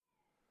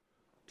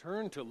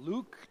Turn to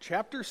Luke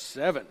chapter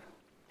 7.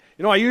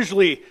 You know, I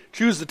usually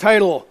choose the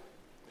title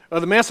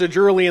of the message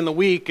early in the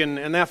week,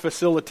 and that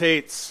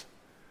facilitates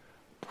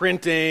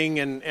printing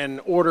and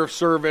order of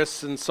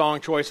service and song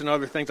choice and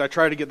other things. I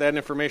try to get that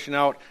information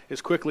out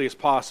as quickly as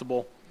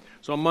possible.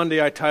 So on Monday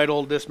I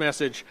titled this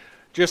message,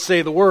 Just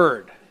Say the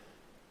Word.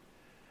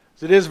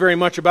 So it is very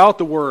much about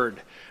the Word.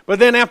 But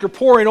then after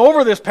poring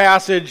over this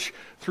passage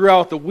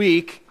throughout the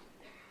week,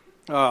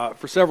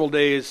 for several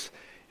days,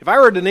 if I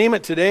were to name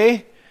it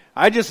today,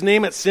 I just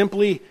name it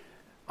simply,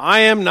 I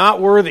am not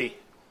worthy.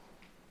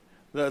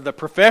 The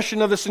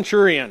profession of the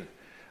centurion.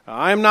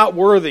 I am not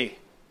worthy.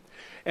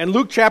 And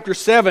Luke chapter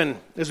 7,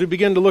 as we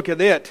begin to look at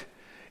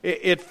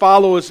it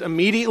follows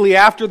immediately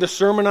after the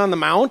Sermon on the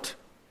Mount.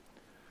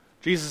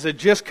 Jesus had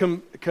just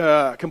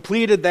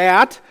completed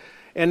that,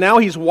 and now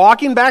he's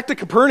walking back to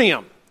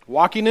Capernaum,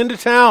 walking into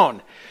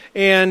town.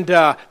 And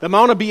the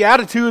Mount of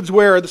Beatitudes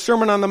where the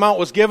Sermon on the Mount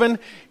was given,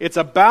 it's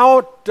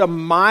about a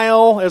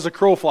mile as a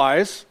crow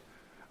flies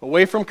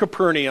away from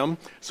Capernaum.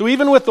 So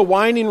even with the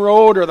winding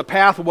road or the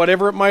path,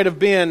 whatever it might have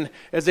been,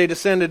 as they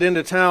descended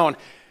into town,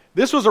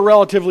 this was a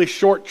relatively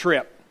short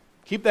trip.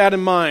 Keep that in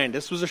mind.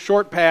 This was a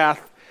short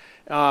path,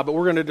 but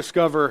we're going to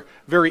discover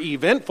a very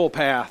eventful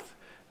path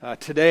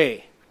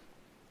today.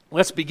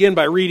 Let's begin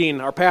by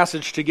reading our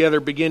passage together,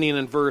 beginning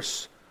in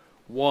verse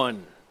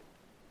 1.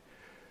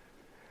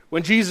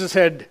 When Jesus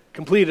had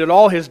completed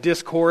all his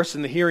discourse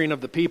in the hearing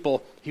of the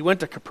people, he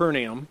went to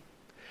Capernaum,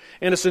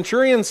 and a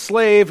centurion's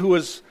slave who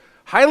was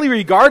highly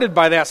regarded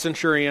by that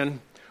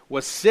centurion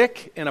was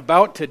sick and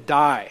about to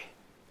die.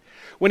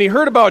 When he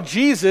heard about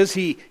Jesus,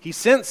 he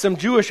sent some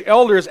Jewish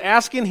elders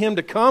asking him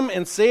to come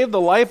and save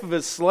the life of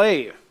his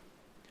slave.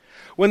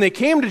 When they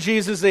came to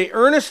Jesus, they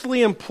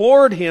earnestly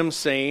implored him,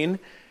 saying,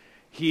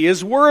 "He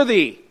is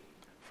worthy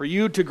for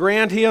you to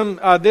grant him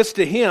this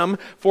to him,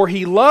 for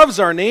he loves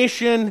our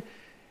nation.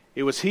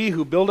 It was he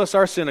who built us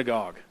our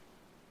synagogue."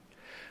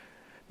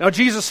 Now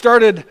Jesus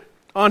started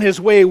on his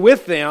way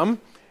with them,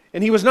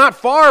 and he was not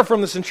far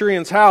from the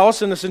centurion's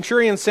house, and the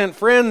centurion sent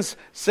friends,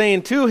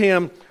 saying to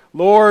him,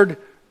 "Lord,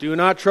 do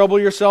not trouble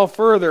yourself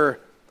further,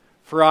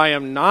 for I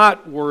am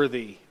not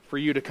worthy for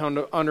you to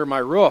come under my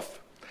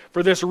roof.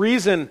 For this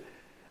reason,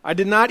 I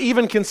did not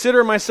even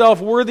consider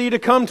myself worthy to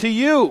come to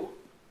you.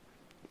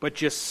 But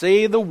just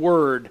say the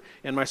word,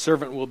 and my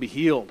servant will be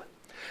healed.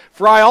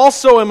 For I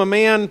also am a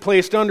man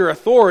placed under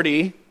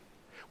authority,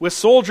 with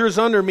soldiers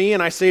under me,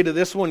 and I say to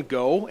this one,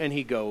 'Go,' and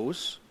he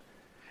goes.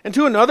 And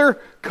to another,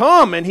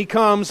 'Come,' and he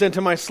comes, and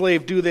to my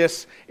slave, 'Do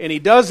this,' and he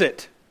does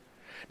it."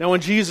 Now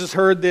when Jesus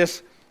heard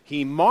this,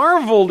 he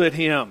marveled at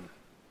him,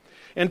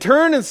 and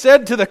turned and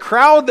said to the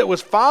crowd that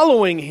was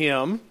following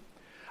him,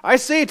 "I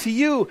say to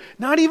you,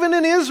 not even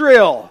in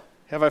Israel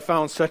have I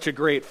found such a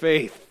great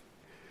faith."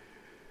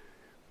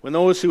 When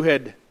those who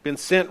had been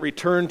sent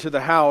returned to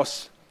the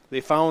house, they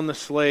found the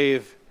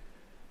slave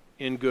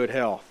in good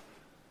health.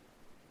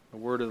 The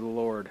word of the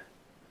Lord.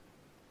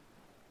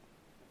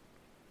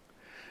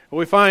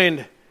 We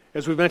find,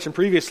 as we mentioned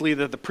previously,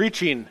 that the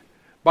preaching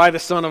by the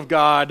Son of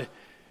God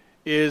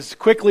is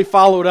quickly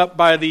followed up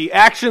by the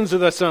actions of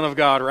the Son of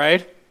God,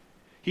 right?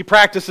 He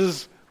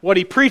practices what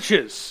he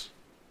preaches.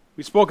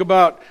 We spoke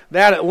about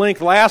that at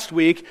length last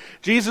week.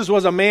 Jesus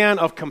was a man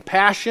of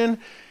compassion.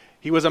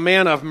 He was a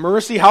man of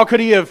mercy. How could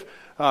he have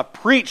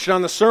preached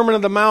on the Sermon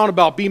on the Mount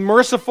about be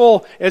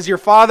merciful as your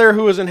Father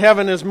who is in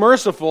heaven is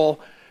merciful,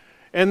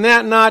 and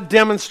that not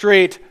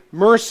demonstrate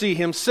mercy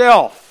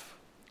himself?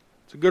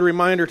 It's a good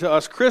reminder to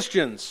us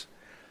Christians.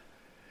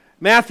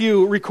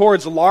 Matthew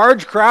records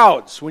large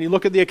crowds. When you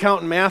look at the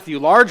account in Matthew,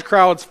 large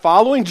crowds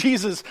following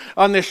Jesus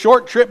on this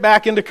short trip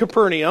back into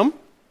Capernaum.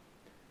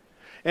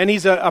 And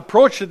he's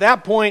approached at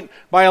that point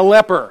by a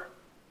leper.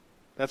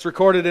 That's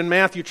recorded in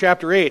Matthew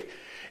chapter 8.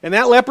 And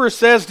that leper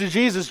says to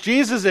Jesus,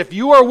 "Jesus, if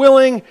you are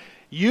willing,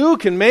 you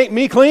can make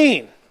me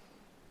clean."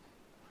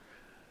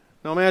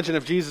 Now imagine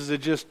if Jesus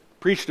had just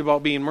preached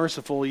about being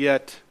merciful,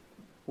 yet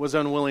was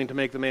unwilling to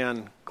make the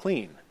man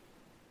clean.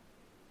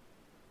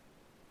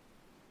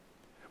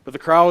 But the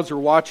crowds were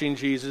watching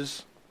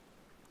Jesus.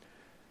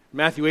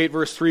 Matthew 8,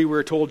 verse 3,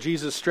 we're told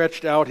Jesus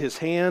stretched out his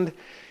hand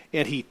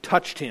and he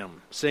touched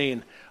him,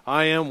 saying,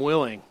 "I am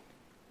willing,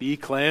 be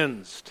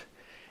cleansed."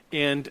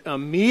 And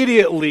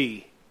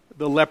immediately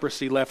the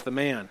leprosy left the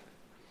man.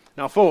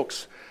 Now,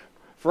 folks,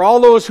 for all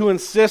those who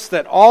insist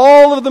that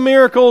all of the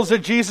miracles that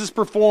Jesus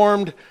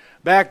performed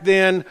back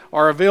then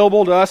are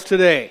available to us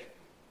today,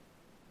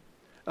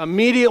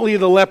 immediately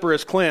the leper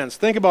is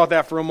cleansed. Think about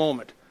that for a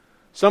moment.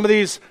 Some of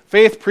these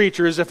faith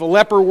preachers, if a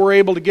leper were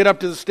able to get up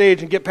to the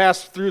stage and get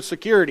past through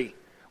security,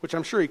 which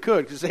I'm sure he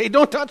could, because hey,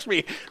 don't touch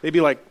me, they'd be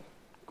like,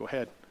 go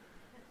ahead.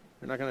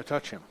 You're not going to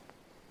touch him.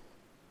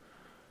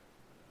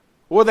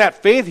 What would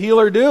that faith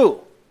healer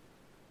do?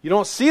 You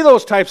don't see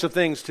those types of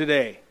things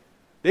today.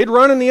 They'd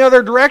run in the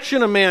other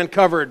direction, a man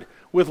covered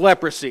with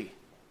leprosy.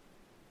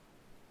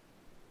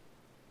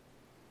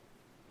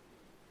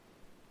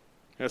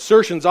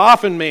 Assertions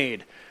often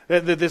made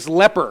that this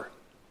leper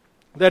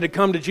that had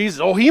come to Jesus,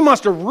 oh, he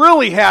must have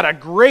really had a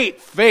great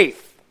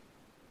faith.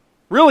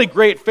 really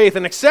great faith,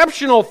 an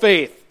exceptional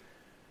faith.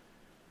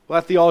 Well,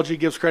 that theology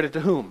gives credit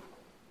to whom?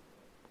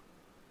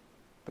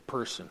 The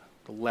person,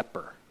 the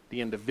leper,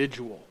 the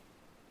individual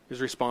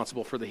is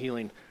responsible for the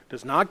healing.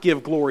 Does not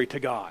give glory to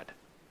God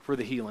for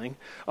the healing.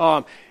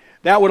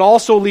 That would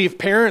also leave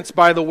parents,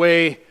 by the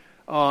way,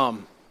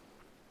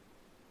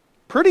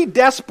 pretty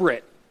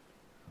desperate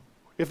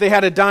if they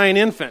had a dying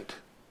infant.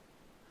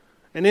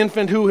 An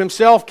infant who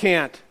himself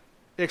can't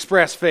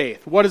express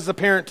faith. What is the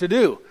parent to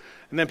do?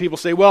 And then people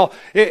say, well,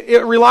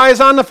 it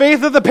relies on the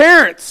faith of the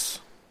parents.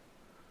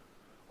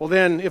 Well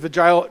then, if a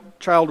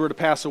child were to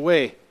pass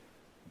away,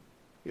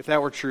 if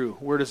that were true,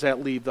 where does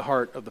that leave the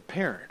heart of the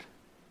parent?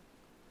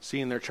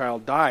 Seeing their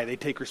child die, they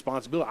take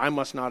responsibility. I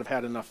must not have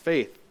had enough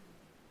faith.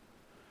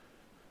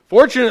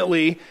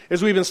 Fortunately,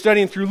 as we've been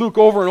studying through Luke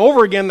over and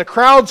over again, the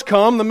crowds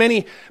come, the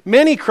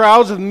many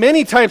crowds with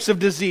many types of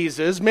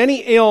diseases,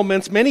 many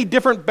ailments, many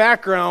different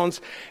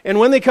backgrounds, and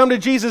when they come to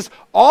Jesus,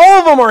 all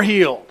of them are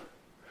healed,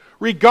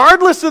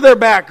 regardless of their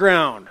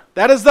background.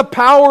 That is the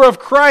power of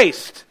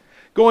Christ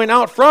going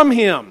out from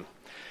Him.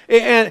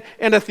 And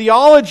a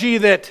theology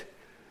that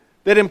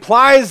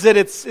implies that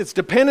it's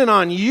dependent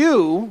on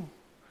you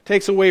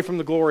takes away from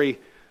the glory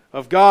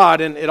of God,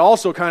 and it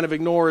also kind of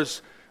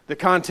ignores the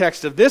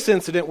context of this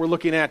incident we're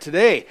looking at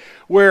today,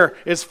 where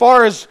as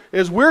far as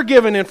we're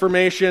given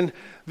information,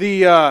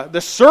 the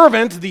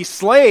servant, the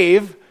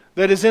slave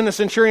that is in the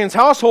centurion's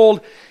household,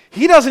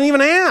 he doesn't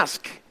even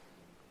ask.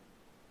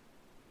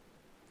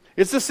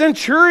 It's the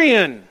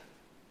centurion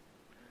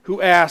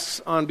who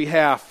asks on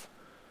behalf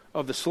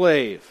of the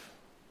slave.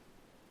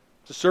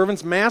 The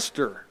servant's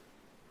master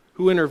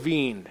who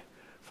intervened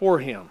for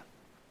him.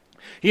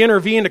 He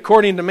intervened,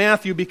 according to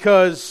Matthew,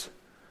 because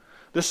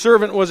the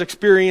servant was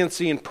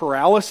experiencing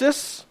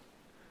paralysis.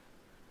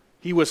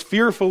 He was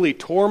fearfully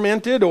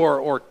tormented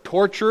or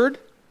tortured.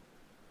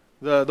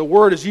 The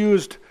word is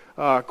used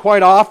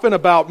quite often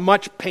about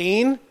much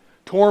pain,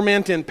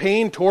 torment in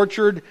pain,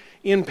 tortured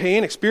in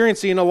pain,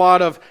 experiencing a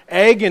lot of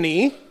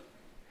agony.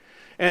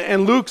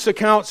 And Luke's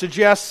account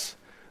suggests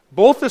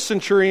both the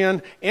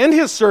centurion and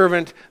his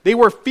servant, they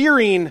were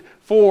fearing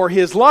for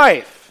his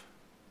life.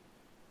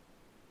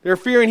 They're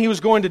fearing he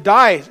was going to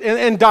die,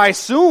 and die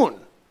soon.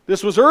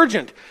 This was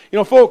urgent. You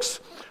know, folks,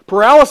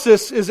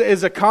 paralysis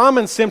is a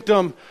common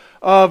symptom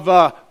of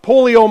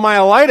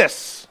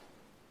poliomyelitis.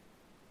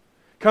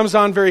 Comes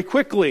on very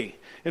quickly.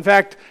 In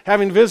fact,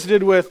 having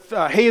visited with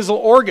Hazel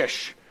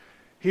Orgish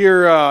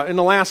here in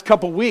the last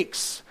couple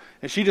weeks,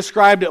 and she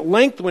described at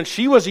length when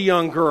she was a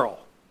young girl,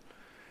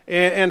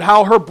 and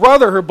how her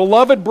brother, her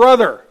beloved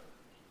brother,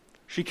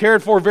 she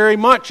cared for very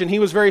much, and he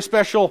was very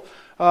special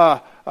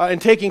in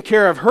taking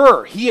care of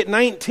her. He, at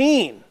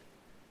 19,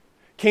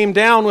 came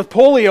down with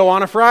polio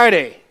on a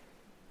Friday.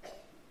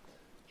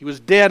 He was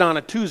dead on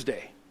a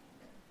Tuesday.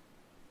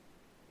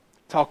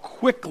 That's how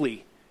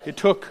quickly it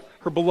took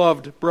her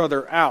beloved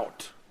brother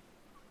out.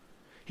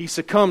 He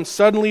succumbed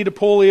suddenly to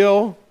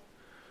polio.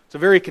 It's a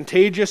very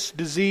contagious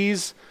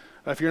disease.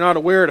 If you're not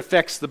aware, it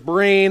affects the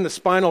brain, the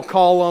spinal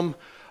column,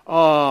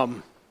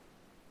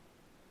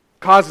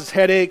 causes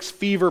headaches,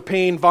 fever,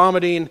 pain,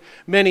 vomiting.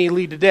 Many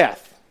lead to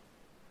death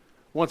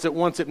once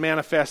it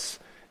manifests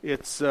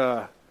its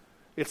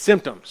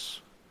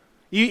symptoms.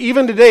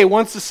 Even today,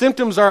 once the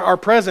symptoms are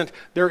present,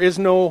 there is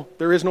no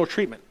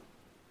treatment.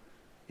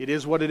 It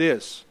is what it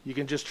is. You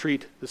can just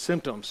treat the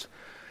symptoms.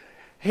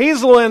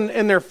 Hazel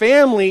and their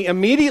family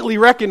immediately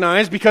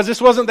recognized, because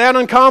this wasn't that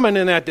uncommon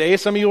in that day,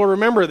 some of you will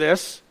remember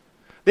this,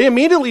 they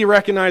immediately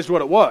recognized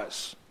what it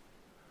was.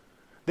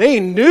 They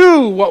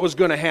knew what was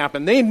going to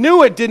happen. They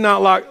knew it did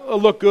not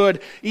look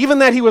good, even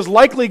that he was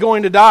likely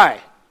going to die.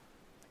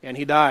 And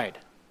he died.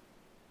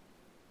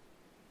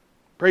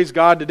 Praise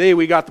God, today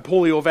we got the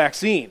polio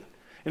vaccine.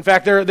 In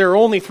fact, there are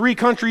only 3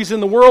 countries in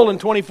the world in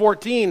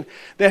 2014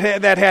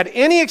 that had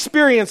any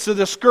experience of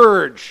the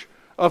scourge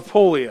of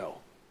polio.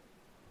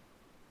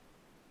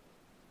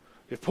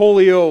 If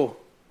polio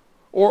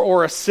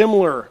or a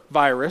similar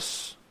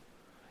virus,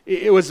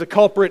 it was the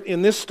culprit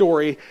in this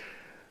story,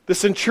 the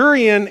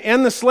centurion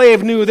and the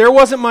slave knew there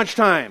wasn't much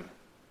time.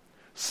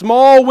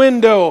 Small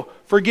window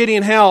for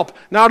getting help.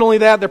 Not only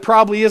that, there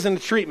probably isn't a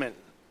treatment.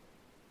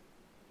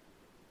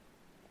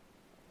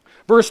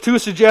 Verse 2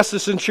 suggests the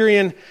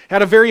centurion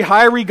had a very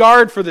high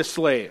regard for this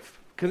slave,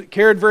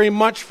 cared very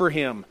much for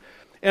him.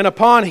 And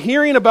upon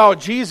hearing about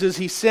Jesus,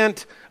 he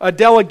sent a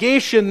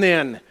delegation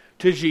then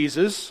to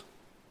Jesus.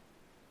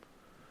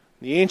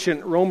 In the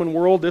ancient Roman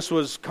world, this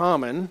was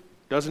common.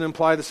 Doesn't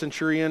imply the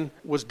centurion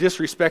was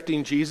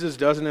disrespecting Jesus.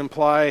 Doesn't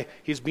imply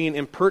he's being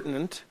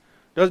impertinent.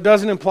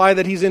 Doesn't imply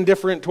that he's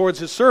indifferent towards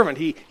his servant.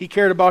 He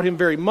cared about him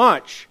very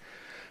much.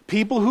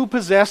 People who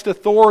possessed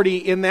authority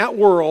in that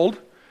world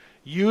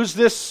use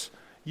this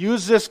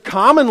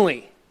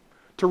commonly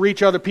to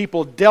reach other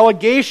people.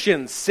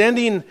 Delegations,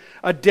 sending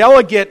a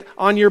delegate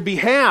on your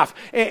behalf.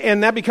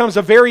 And that becomes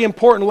a very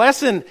important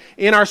lesson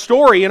in our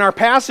story, in our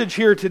passage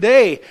here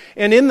today,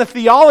 and in the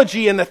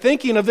theology and the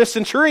thinking of this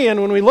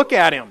centurion when we look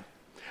at him.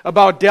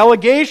 About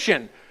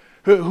delegation.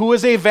 Who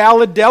is a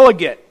valid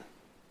delegate?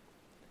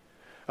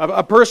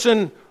 A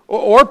person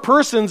or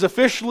persons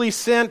officially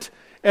sent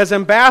as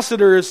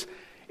ambassadors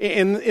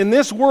in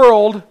this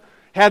world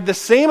had the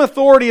same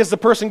authority as the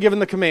person given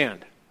the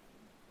command.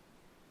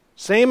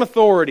 Same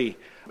authority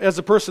as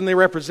the person they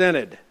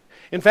represented.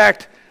 In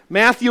fact,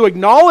 Matthew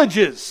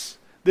acknowledges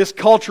this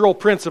cultural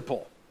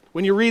principle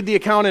when you read the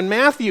account in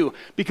Matthew,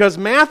 because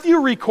Matthew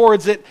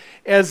records it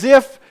as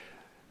if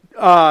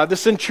the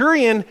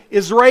centurion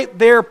is right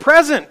there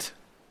present,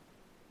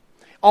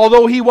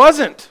 although he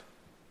wasn't.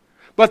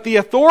 But the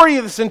authority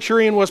of the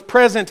centurion was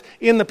present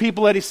in the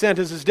people that he sent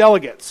as his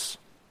delegates.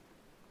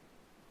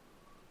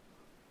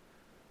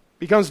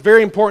 Becomes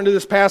very important to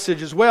this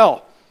passage as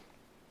well.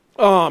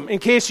 In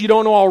case you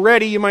don't know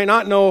already, you might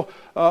not know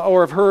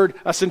or have heard,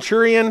 a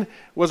centurion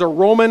was a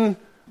Roman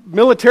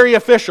military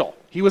official.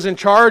 He was in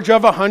charge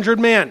of 100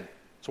 men.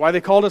 That's why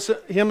they called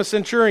him a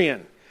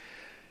centurion.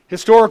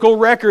 Historical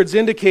records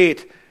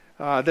indicate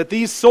that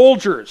these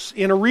soldiers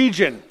in a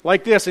region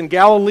like this, in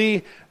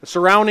Galilee,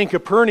 surrounding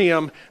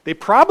Capernaum, they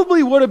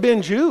probably would have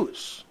been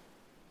Jews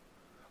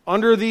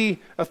under the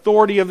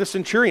authority of the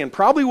centurion.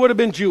 Probably would have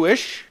been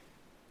Jewish.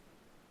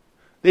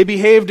 They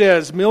behaved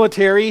as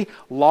military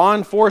law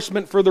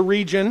enforcement for the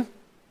region.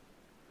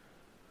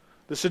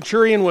 The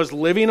centurion was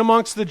living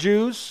amongst the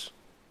Jews.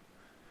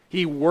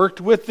 He worked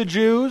with the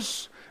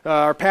Jews.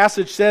 Our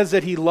passage says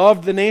that he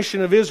loved the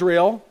nation of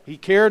Israel. He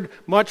cared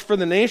much for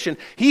the nation.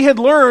 He had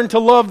learned to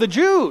love the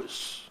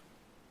Jews.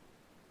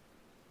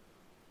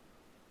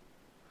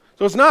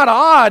 So it's not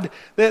odd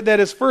that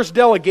his first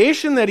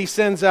delegation that he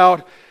sends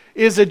out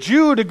is a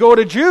Jew to go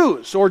to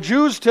Jews, or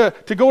Jews to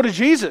go to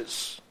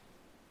Jesus.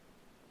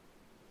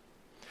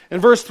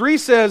 And verse 3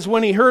 says,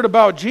 when he heard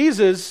about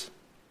Jesus,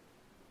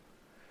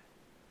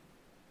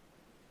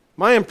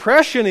 my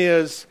impression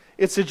is,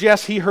 it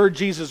suggests he heard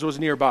Jesus was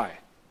nearby.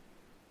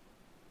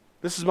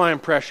 This is my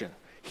impression.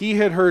 He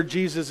had heard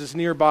Jesus is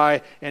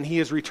nearby, and he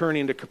is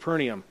returning to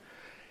Capernaum.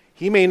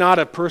 He may not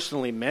have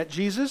personally met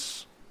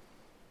Jesus,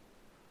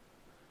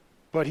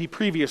 but he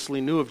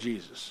previously knew of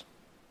Jesus.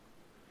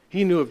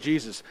 He knew of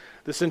Jesus.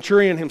 The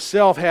centurion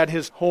himself had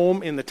his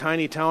home in the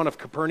tiny town of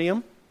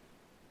Capernaum.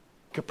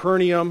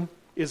 Capernaum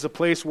is the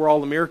place where all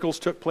the miracles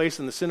took place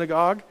in the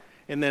synagogue,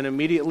 and then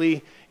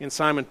immediately in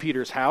Simon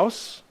Peter's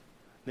house.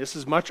 This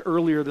is much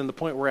earlier than the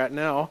point we're at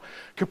now.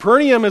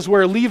 Capernaum is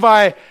where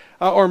Levi,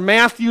 or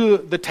Matthew,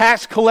 the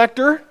tax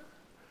collector,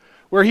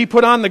 where he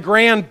put on the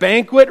grand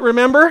banquet,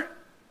 remember?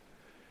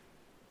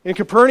 In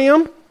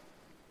Capernaum.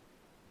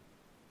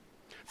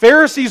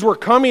 Pharisees were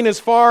coming as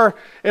far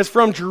as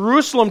from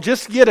Jerusalem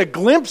just to get a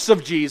glimpse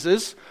of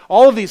Jesus.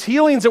 All of these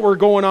healings that were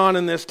going on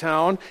in this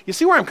town. You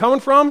see where I'm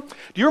coming from?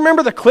 Do you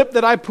remember the clip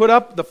that I put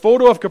up, the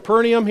photo of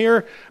Capernaum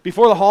here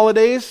before the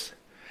holidays?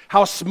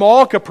 How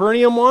small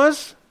Capernaum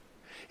was?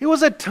 It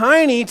was a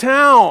tiny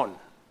town.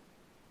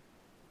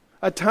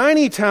 A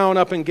tiny town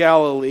up in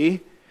Galilee.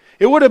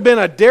 It would have been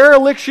a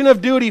dereliction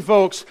of duty,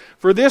 folks,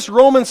 for this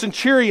Roman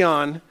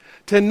centurion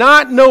to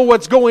not know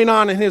what's going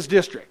on in his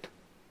district.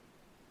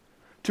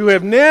 To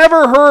have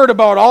never heard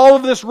about all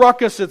of this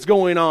ruckus that's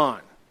going on.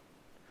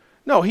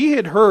 No, he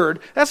had heard.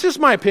 That's just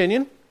my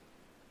opinion.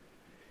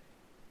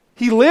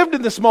 He lived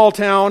in the small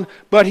town,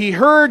 but he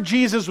heard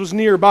Jesus was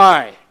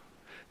nearby.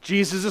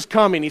 Jesus is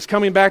coming. He's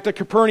coming back to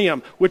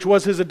Capernaum, which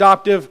was his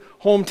adoptive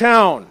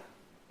hometown.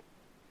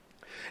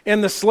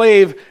 And the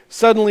slave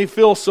suddenly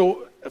fell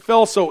so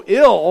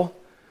ill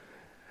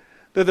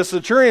that the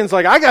centurion's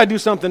like, I got to do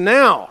something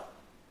now.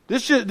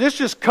 This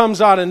just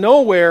comes out of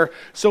nowhere.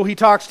 So he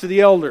talks to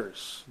the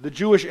elders, the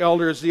Jewish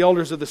elders, the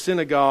elders of the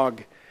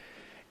synagogue,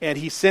 and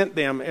he sent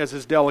them as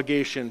his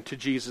delegation to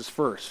Jesus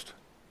first.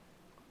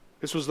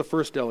 This was the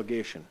first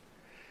delegation.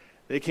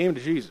 They came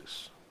to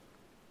Jesus.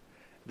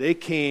 They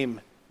came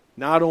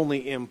not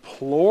only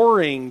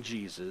imploring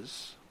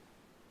Jesus,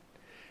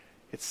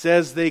 it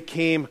says they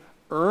came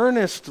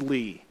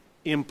earnestly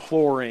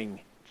imploring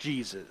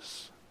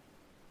Jesus.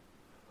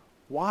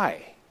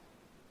 Why?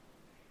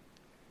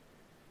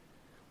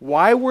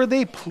 Why were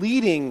they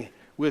pleading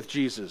with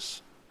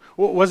Jesus?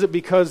 Was it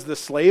because the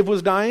slave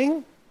was dying?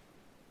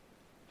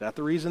 Is that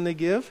the reason they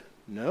give?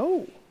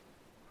 No.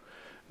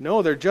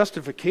 No, their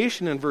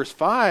justification in verse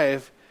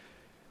 5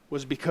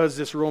 was because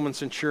this Roman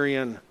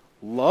centurion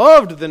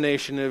loved the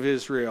nation of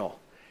Israel,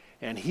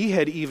 and he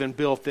had even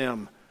built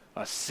them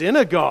a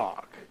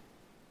synagogue.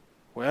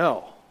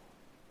 Well,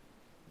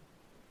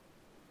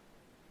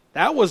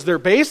 that was their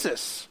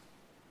basis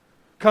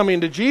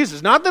coming to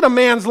Jesus. Not that a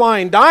man's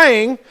lying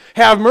dying,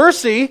 have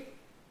mercy.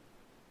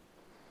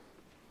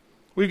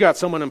 We've got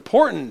someone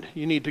important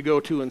you need to go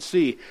to and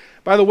see.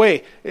 By the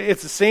way,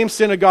 it's the same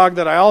synagogue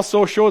that I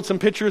also showed some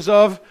pictures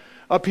of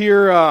up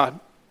here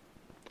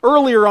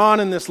earlier on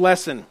in this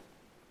lesson,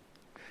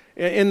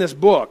 in this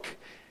book.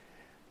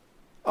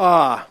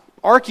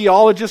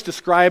 Archaeologists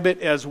describe it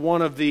as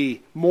one of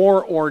the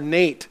more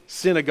ornate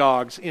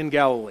synagogues in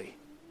Galilee.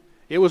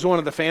 It was one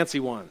of the fancy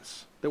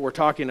ones that we're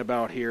talking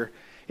about here.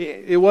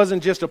 It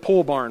wasn't just a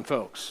pole barn,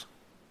 folks.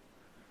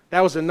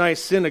 That was a nice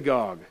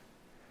synagogue.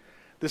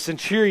 The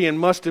centurion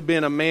must have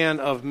been a man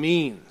of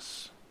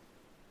means.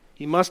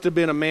 He must have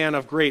been a man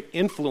of great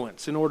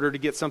influence in order to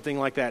get something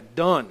like that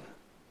done.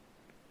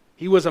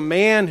 He was a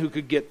man who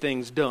could get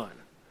things done.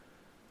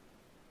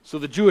 So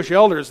the Jewish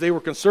elders, they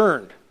were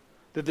concerned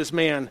that this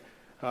man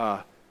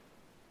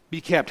be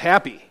kept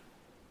happy.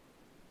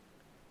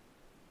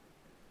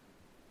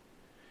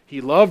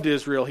 He loved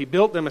Israel. He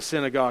built them a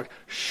synagogue.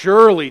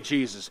 Surely,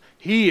 Jesus,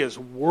 he is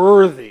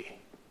worthy.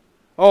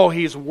 Oh,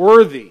 he's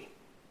worthy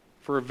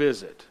for a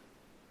visit.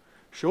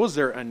 Shows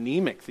their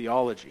anemic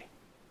theology.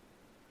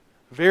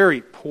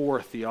 Very poor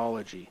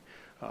theology.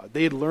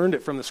 They had learned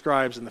it from the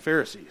scribes and the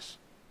Pharisees.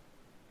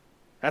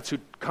 That's who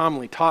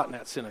commonly taught in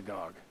that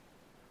synagogue.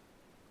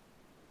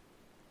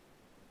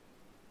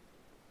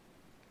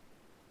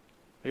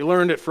 They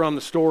learned it from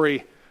the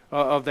story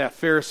of that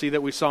Pharisee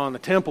that we saw in the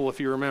temple, if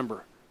you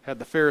remember. Had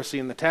the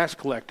Pharisee and the tax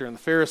collector, and the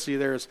Pharisee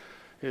there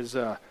is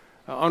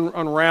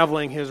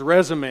unraveling his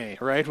resume,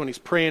 right? When he's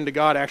praying to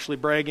God, actually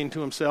bragging to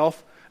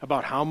himself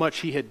about how much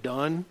he had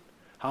done,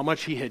 how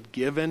much he had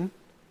given.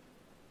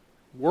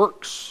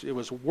 Works. It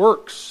was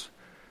works.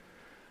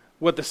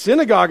 What the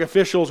synagogue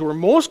officials were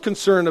most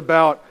concerned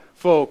about,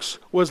 folks,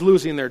 was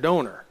losing their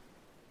donor.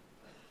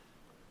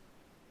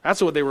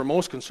 That's what they were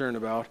most concerned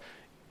about.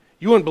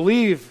 You wouldn't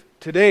believe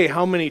today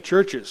how many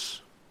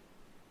churches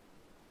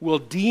will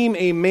deem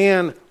a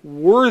man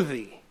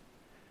worthy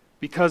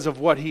because of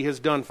what he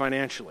has done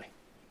financially,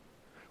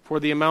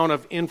 for the amount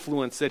of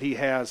influence that he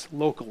has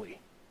locally,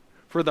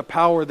 for the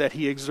power that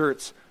he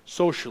exerts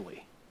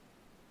socially.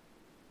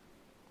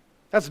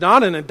 That's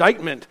not an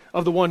indictment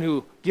of the one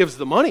who gives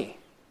the money.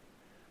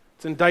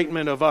 It's an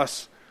indictment of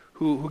us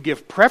who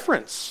give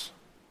preference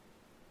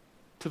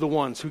to the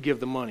ones who give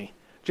the money.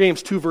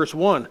 James 2 verse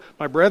 1,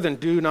 "My brethren,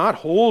 do not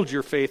hold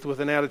your faith with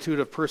an attitude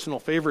of personal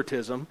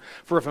favoritism,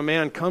 for if a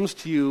man comes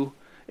to you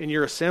in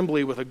your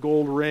assembly with a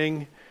gold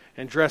ring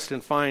and dressed in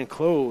fine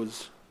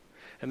clothes,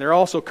 and there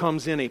also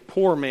comes in a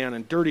poor man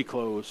in dirty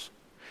clothes,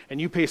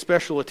 and you pay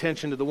special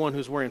attention to the one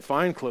who's wearing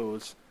fine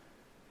clothes,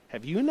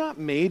 have you not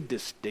made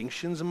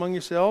distinctions among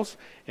yourselves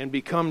and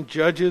become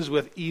judges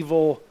with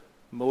evil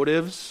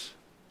motives?"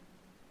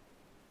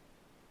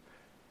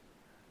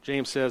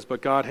 James says,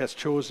 "But God has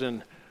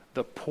chosen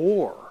the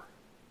poor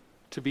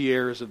to be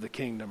heirs of the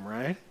kingdom,"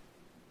 right?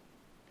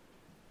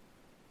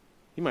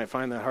 You might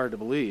find that hard to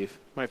believe.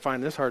 You might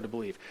find this hard to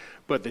believe.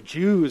 But the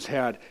Jews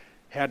had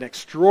an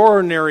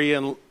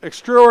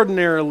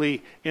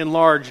extraordinarily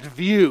enlarged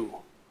view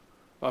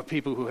of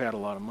people who had a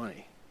lot of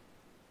money.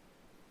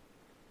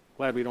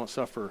 Glad we don't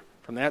suffer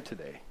from that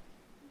today.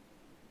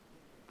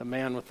 The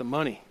man with the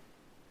money.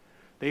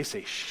 They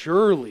say,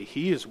 surely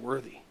he is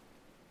worthy.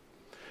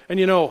 And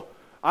you know,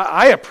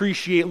 I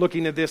appreciate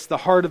looking at this, the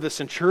heart of the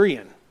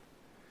centurion.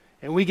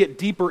 And we get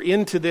deeper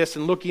into this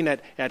and looking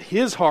at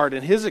his heart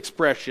and his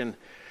expression,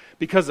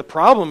 because the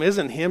problem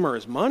isn't him or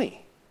his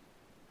money.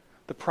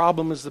 The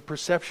problem is the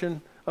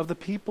perception of the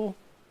people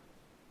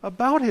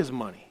about his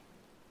money.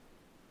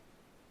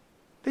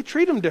 They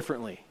treat him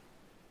differently.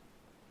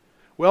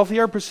 Wealthy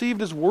are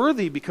perceived as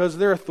worthy because of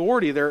their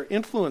authority, their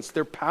influence,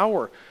 their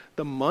power,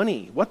 the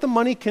money, what the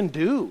money can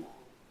do.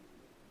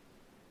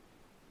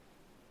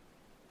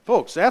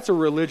 Folks, that's a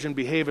religion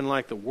behaving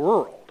like the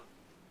world.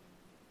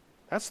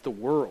 That's the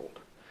world.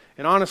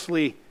 And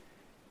honestly,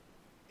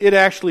 it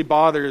actually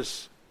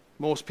bothers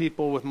most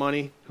people with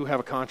money who have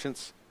a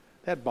conscience.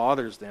 That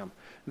bothers them.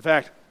 In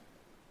fact,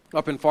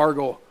 up in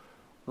Fargo,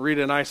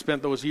 Rita and I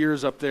spent those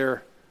years up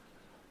there.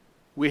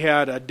 We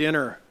had a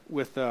dinner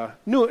with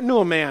knew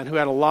a man who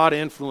had a lot of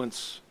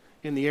influence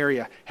in the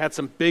area, had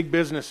some big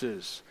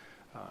businesses,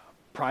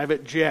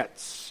 private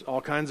jets,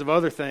 all kinds of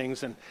other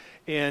things, and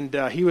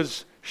he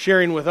was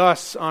sharing with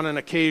us on an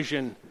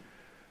occasion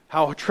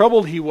how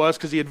troubled he was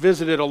because he had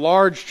visited a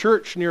large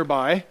church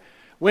nearby.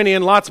 Went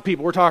in, lots of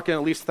people. We're talking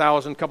at least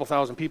couple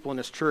thousand people in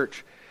this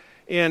church.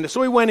 And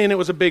so he went in, it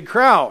was a big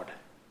crowd.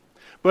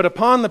 But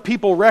upon the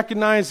people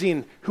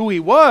recognizing who he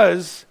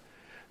was,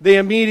 they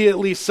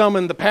immediately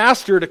summoned the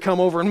pastor to come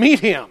over and meet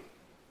him.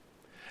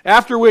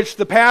 After which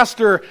the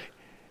pastor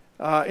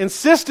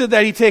insisted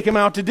that he take him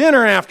out to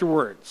dinner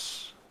afterwards.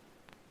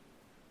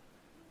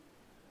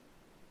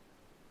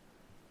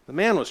 The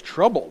man was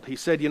troubled. He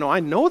said, I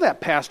know that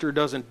pastor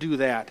doesn't do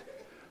that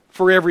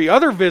for every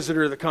other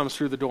visitor that comes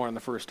through the door on the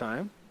first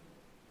time.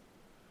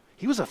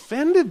 He was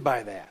offended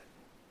by that.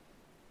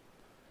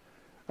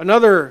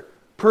 Another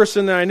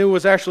person that I knew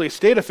was actually a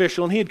state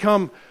official, and he had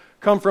come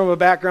from a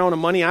background of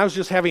money. I was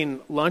just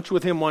having lunch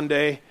with him one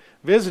day,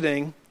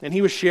 visiting, and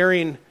he was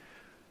sharing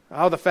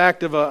how the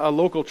fact of a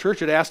local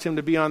church had asked him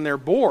to be on their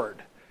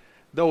board,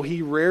 though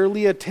he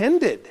rarely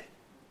attended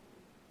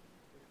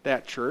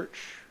that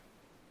church.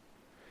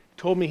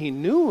 He told me he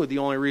knew the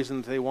only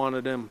reason that they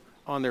wanted him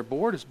on their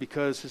board is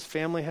because his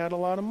family had a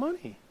lot of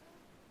money.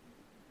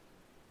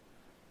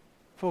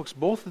 Folks,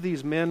 both of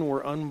these men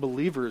were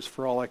unbelievers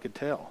for all I could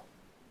tell.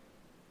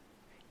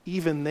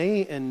 Even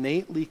they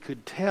innately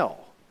could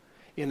tell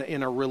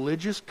in a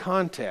religious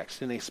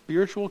context, in a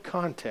spiritual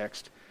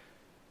context,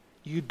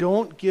 you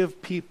don't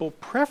give people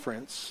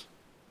preference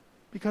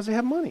because they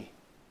have money.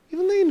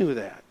 Even they knew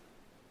that.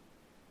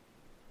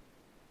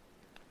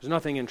 There's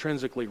nothing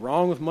intrinsically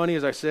wrong with money,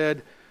 as I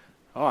said.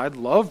 Oh, I'd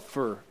love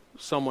for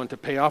someone to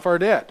pay off our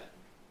debt.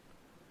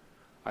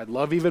 I'd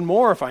love even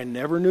more if I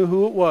never knew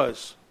who it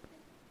was,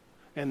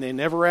 and they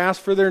never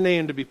asked for their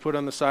name to be put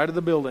on the side of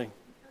the building.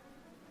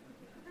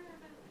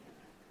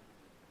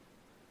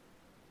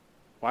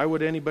 Why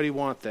would anybody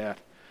want that?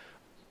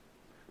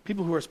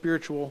 People who are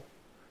spiritual,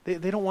 they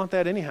don't want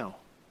that anyhow.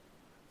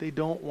 They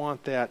don't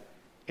want that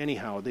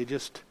anyhow. They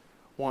just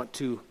want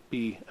to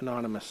be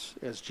anonymous,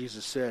 as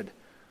Jesus said.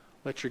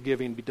 Let your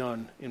giving be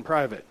done in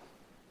private.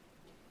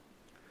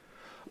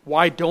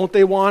 Why don't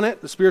they want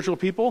it, the spiritual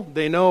people?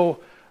 They know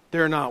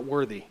they're not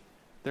worthy.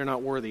 They're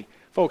not worthy.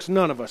 Folks,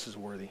 none of us is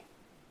worthy.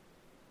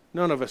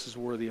 None of us is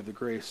worthy of the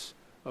grace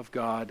of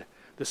God.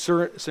 The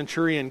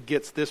centurion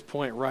gets this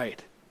point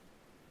right.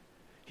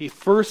 He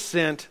first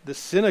sent the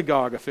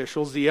synagogue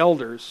officials, the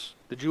elders,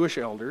 the Jewish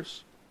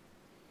elders.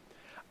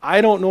 I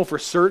don't know for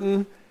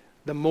certain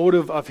the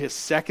motive of his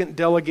second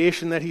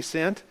delegation that he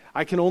sent.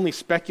 I can only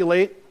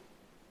speculate.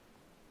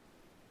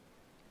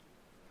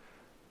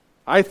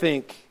 I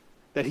think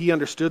that he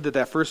understood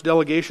that first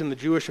delegation, the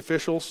Jewish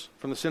officials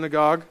from the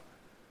synagogue,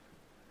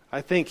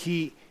 I think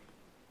he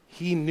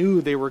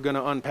knew they were going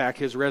to unpack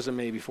his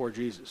resume before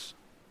Jesus.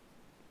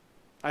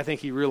 I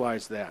think he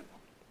realized that.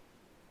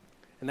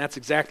 And that's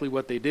exactly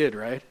what they did,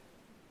 right?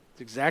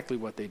 It's exactly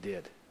what they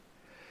did.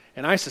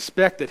 And I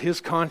suspect that his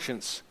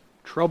conscience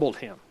troubled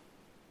him.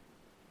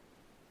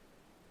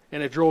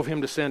 And it drove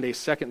him to send a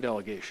second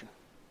delegation.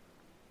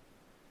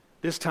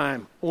 This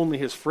time, only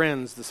his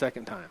friends the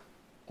second time.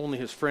 Only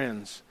his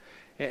friends.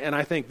 And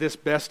I think this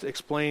best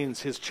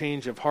explains his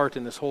change of heart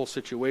in this whole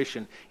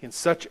situation in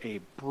such a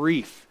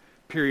brief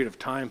period of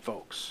time,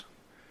 folks.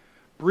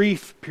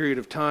 Brief period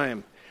of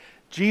time.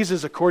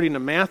 Jesus, according to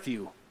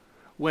Matthew,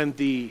 when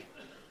the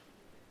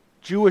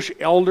Jewish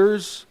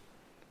elders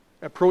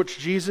approached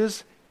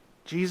Jesus,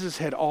 Jesus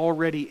had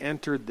already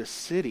entered the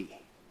city.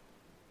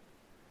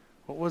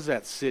 What was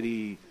that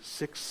city?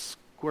 6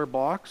 square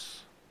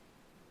blocks?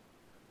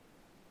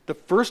 The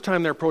first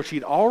time they approached,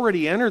 he'd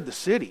already entered the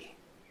city.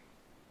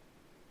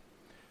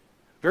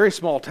 Very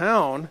small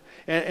town.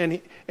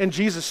 And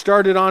Jesus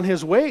started on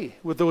his way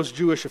with those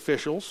Jewish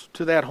officials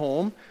to that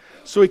home.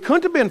 So he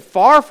couldn't have been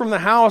far from the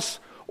house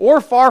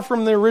or far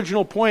from the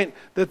original point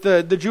that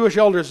the Jewish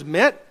elders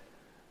met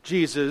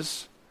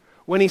Jesus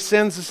when he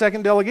sends the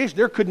second delegation.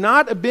 There could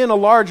not have been a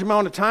large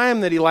amount of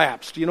time that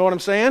elapsed. You know what I'm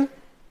saying?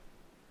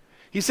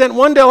 He sent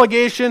one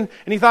delegation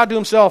and he thought to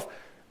himself,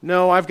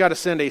 no, I've got to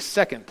send a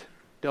second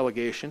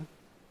delegation.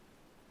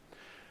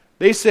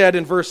 They said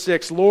in verse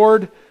 6,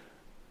 Lord,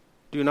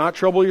 do not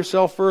trouble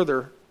yourself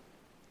further.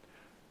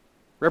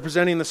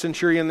 Representing the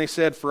centurion, they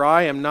said, for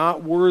I am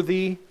not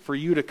worthy for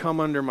you to come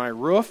under my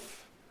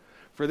roof.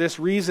 For this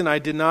reason, I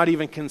did not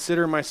even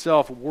consider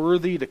myself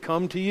worthy to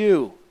come to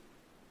you.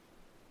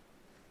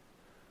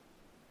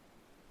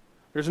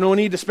 There's no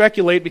need to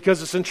speculate because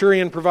the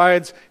centurion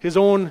provides his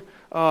own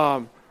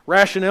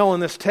rationale in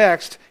this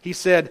text. He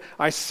said,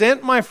 I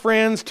sent my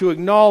friends to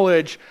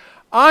acknowledge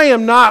I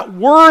am not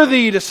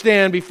worthy to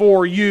stand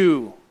before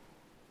you.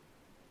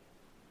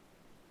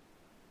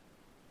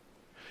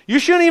 You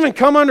shouldn't even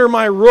come under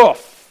my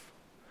roof.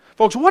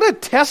 Folks, what a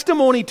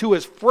testimony to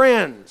his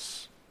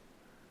friends.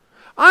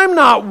 I'm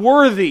not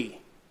worthy.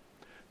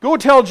 Go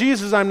tell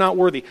Jesus I'm not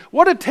worthy.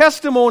 What a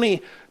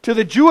testimony to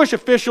the Jewish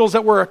officials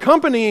that were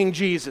accompanying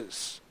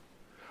Jesus.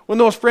 When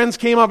those friends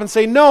came up and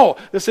say, no,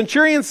 the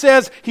centurion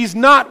says he's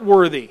not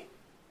worthy.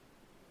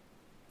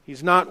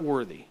 He's not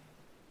worthy.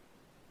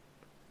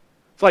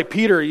 It's like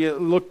Peter, you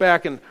look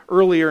back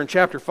earlier in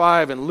chapter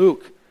 5 in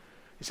Luke.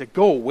 He said,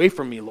 go away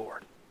from me,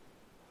 Lord.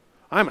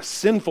 I'm a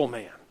sinful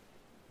man.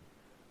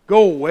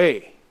 Go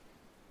away.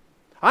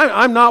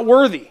 I'm not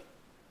worthy.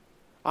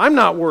 I'm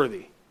not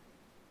worthy.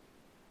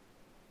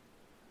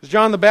 As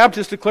John the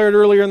Baptist declared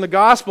earlier in the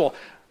gospel,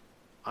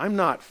 I'm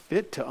not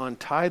fit to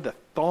untie the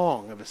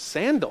thong of a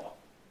sandal.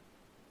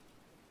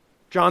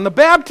 John the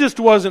Baptist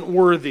wasn't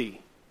worthy.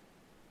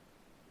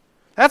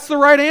 That's the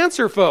right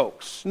answer,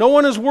 folks. No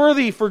one is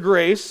worthy for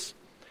grace.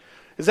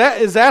 Is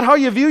that how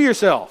you view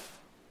yourself?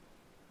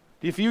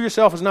 Do you view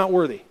yourself as not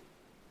worthy?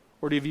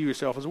 Or do you view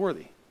yourself as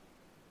worthy?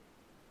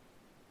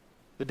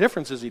 The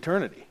difference is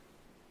eternity.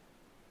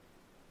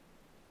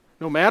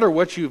 No matter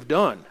what you've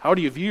done, how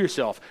do you view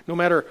yourself? No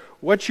matter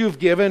what you've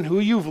given, who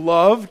you've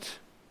loved,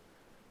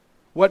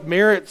 what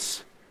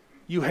merits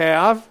you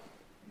have,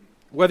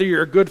 whether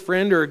you're a good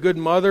friend or a good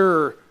mother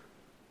or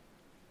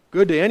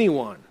good to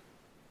anyone,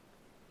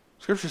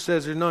 Scripture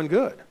says there's none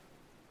good,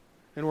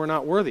 and we're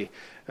not worthy.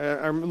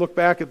 I look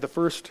back at the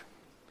first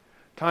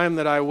time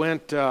that I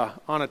went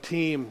on a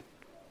team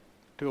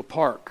to a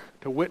park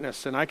to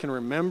witness, and I can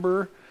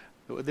remember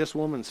this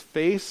woman's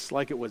face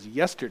like it was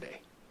yesterday.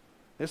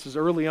 This was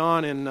early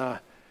on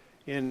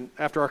in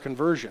after our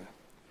conversion.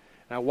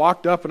 And I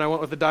walked up and I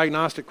went with the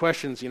diagnostic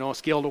questions, a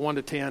scale to 1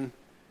 to 10.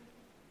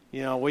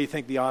 What do you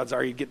think the odds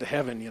are you'd get to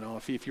heaven,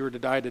 if you were to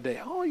die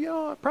today?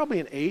 Oh,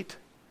 probably an 8.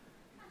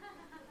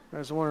 I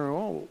was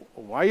wondering,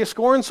 why are you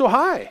scoring so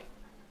high?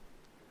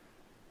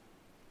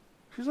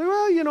 She's like,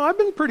 well, I've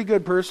been a pretty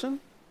good person.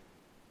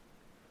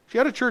 She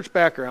had a church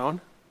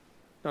background.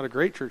 Not a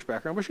great church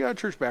background, but she had a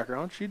church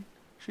background. She'd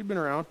been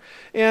around.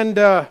 And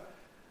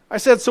I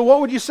said, so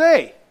what would you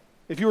say?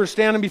 If you were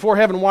standing before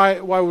heaven, why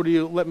would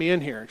you let me in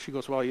here? And she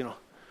goes, well,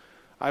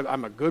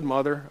 I'm a good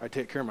mother. I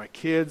take care of my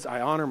kids.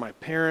 I honor my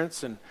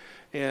parents and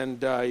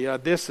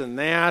this and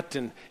that.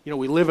 And,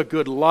 we live a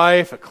good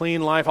life, a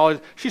clean life.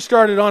 She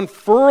started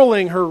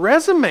unfurling her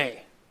resume.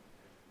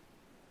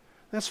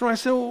 That's when I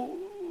said, well,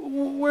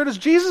 where does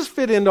Jesus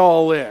fit into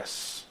all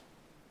this?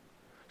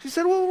 She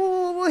said,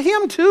 well,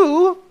 him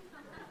too.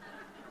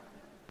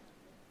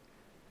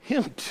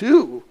 Him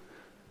too?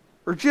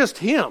 Or just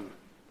him?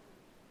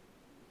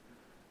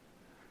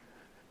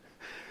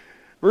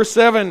 Verse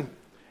 7,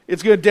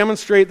 it's going to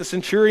demonstrate the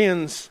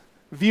centurion's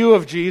view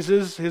of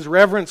Jesus, his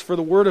reverence for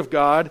the Word of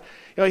God.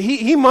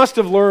 He must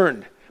have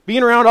learned,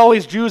 being around all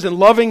these Jews and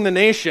loving the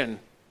nation.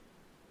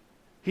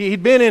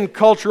 He'd been in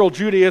cultural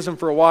Judaism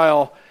for a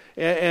while,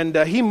 and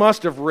he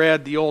must have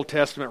read the Old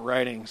Testament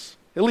writings,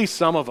 at least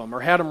some of them, or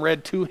had them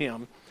read to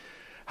him,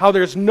 how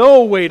there's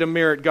no way to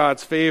merit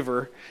God's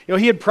favor.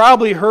 He had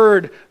probably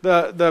heard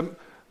the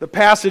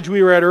passage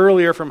we read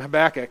earlier from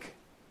Habakkuk.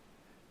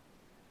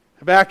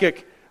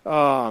 Habakkuk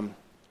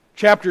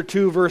chapter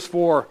 2, verse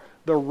 4,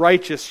 the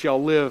righteous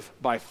shall live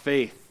by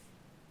faith.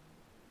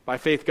 By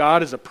faith,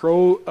 God is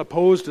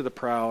opposed to the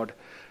proud.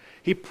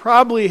 He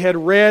probably had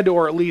read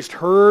or at least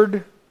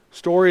heard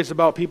stories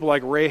about people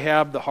like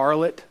Rahab the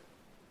harlot,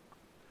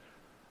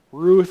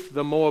 Ruth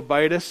the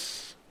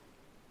Moabitess.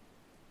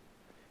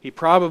 He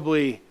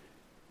probably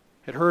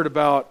had heard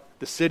about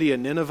the city of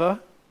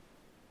Nineveh,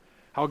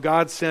 how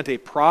God sent a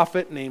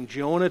prophet named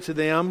Jonah to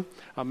them,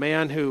 a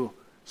man who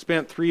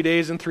spent 3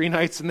 days and 3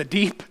 nights in the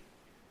deep,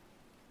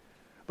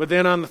 but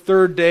then on the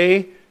third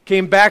day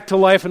came back to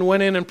life and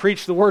went in and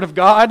preached the Word of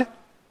God.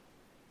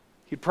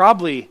 He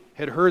probably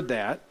had heard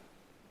that.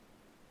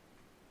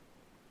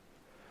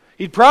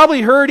 He'd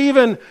probably heard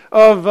even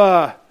of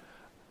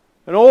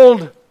an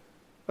old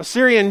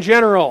Assyrian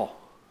general.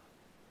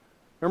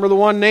 Remember the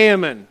one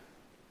Naaman,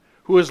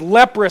 who was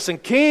leprous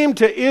and came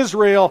to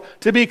Israel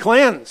to be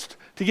cleansed,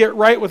 to get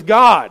right with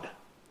God.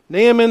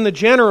 Naaman the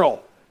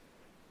general.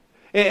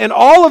 And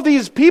all of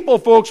these people,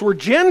 folks, were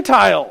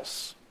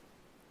Gentiles.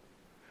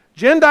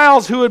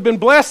 Gentiles who had been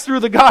blessed through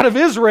the God of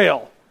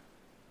Israel,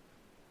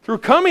 through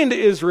coming to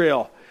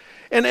Israel.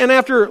 And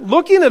after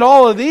looking at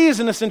all of these,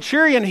 and the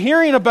centurion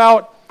hearing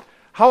about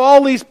how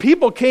all these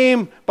people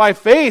came by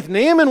faith,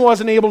 Naaman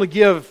wasn't able to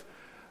give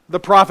the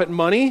prophet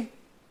money.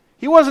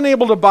 He wasn't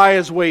able to buy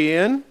his way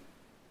in.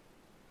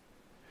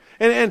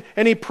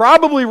 And he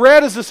probably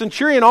read as a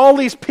centurion, all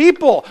these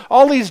people,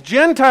 all these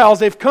Gentiles,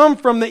 they've come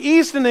from the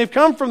east and they've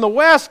come from the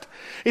west.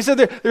 He said,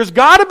 there's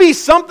got to be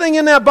something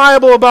in that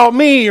Bible about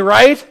me,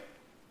 right?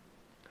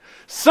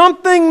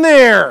 Something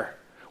there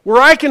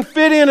where I can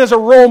fit in as a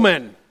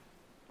Roman.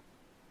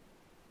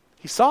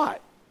 He saw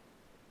it.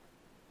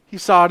 He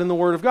saw it in the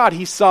Word of God.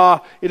 He saw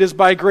it is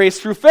by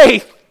grace through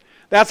faith.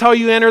 That's how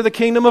you enter the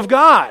kingdom of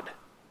God.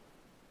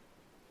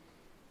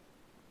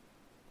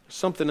 There's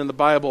something in the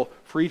Bible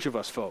for each of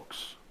us,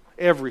 folks.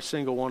 Every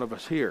single one of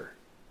us here.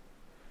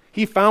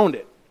 He found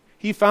it.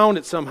 He found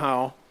it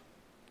somehow.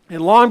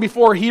 And long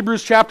before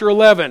Hebrews chapter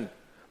 11,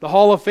 the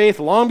Hall of Faith,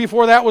 long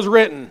before that was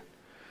written,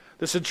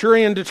 the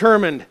centurion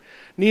determined,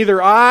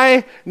 neither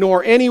I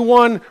nor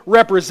anyone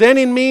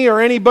representing me or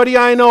anybody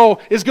I know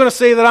is going to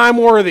say that I'm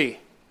worthy.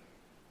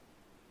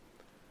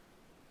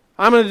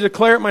 I'm going to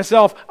declare it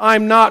myself,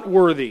 I'm not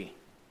worthy.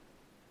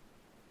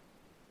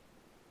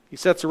 He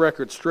sets the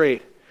record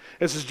straight.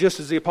 This is just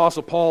as the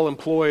Apostle Paul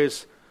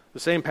employs the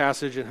same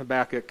passage in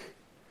Habakkuk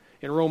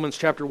in Romans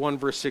chapter 1,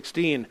 verse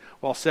 16,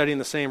 while setting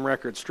the same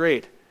record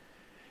straight.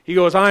 He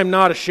goes, I am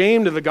not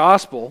ashamed of the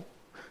gospel,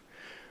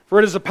 for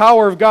it is the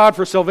power of God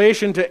for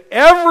salvation to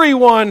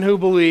everyone who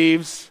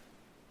believes,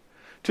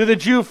 to the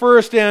Jew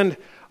first and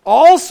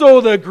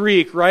also the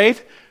Greek,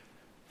 right?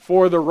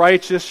 For the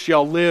righteous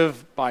shall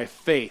live by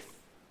faith.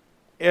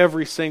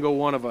 Every single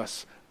one of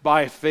us,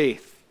 by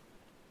faith.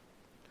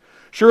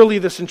 Surely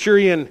the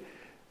centurion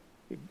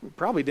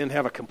probably didn't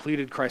have a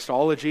completed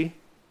Christology.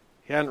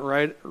 He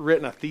hadn't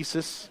written a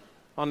thesis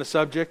on the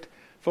subject.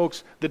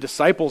 Folks, the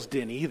disciples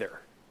didn't either.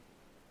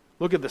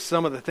 Look at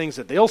some of the things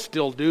that they'll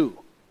still do.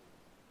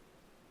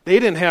 They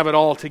didn't have it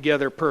all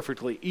together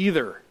perfectly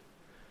either.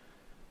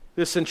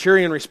 This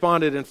centurion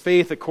responded in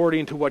faith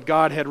according to what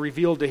God had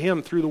revealed to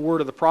him through the word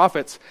of the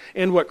prophets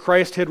and what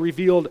Christ had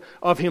revealed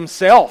of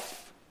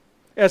himself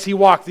as he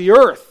walked the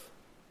earth.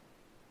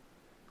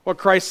 What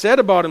Christ said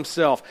about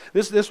himself.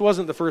 This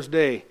wasn't the first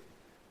day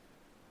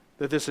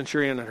that this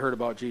centurion had heard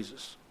about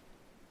Jesus.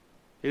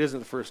 It isn't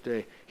the first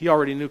day. He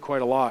already knew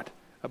quite a lot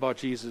about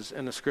Jesus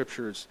and the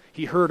Scriptures.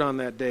 He heard on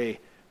that day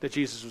that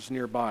Jesus was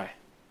nearby.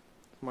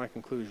 That's my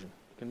conclusion.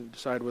 You can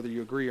decide whether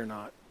you agree or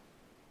not.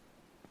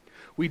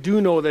 We do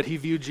know that he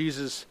viewed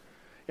Jesus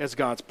as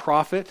God's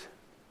prophet.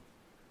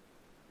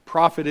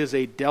 Prophet is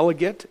a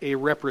delegate, a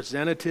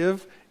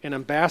representative, an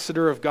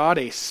ambassador of God,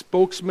 a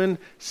spokesman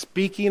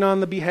speaking on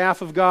the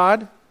behalf of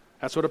God.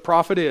 That's what a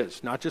prophet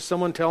is, not just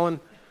someone telling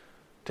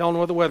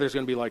what the weather's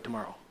going to be like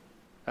tomorrow.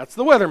 That's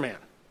the weatherman.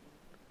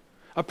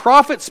 A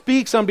prophet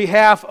speaks on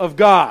behalf of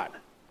God.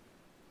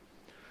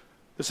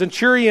 The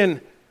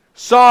centurion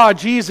saw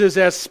Jesus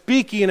as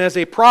speaking as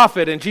a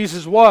prophet, and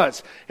Jesus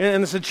was.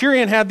 And the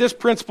centurion had this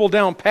principle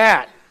down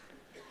pat.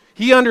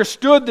 He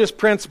understood this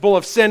principle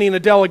of sending a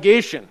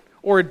delegation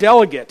or a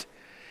delegate.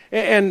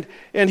 And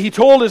he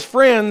told his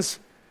friends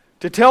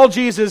to tell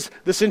Jesus,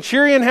 the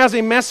centurion has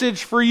a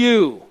message for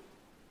you.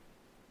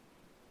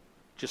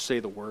 Just say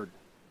the word.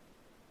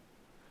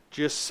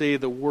 Just say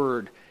the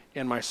word,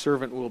 and my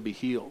servant will be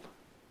healed.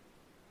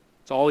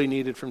 That's all he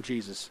needed from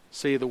Jesus.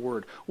 Say the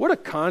word. What a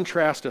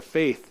contrast of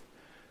faith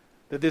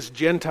that this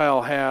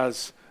Gentile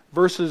has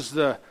versus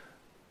the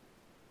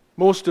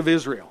most of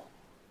Israel.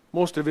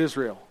 Most of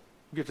Israel.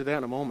 We'll get to that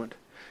in a moment.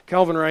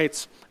 Calvin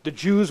writes, the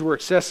Jews were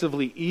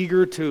excessively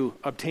eager to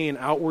obtain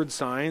outward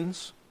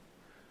signs.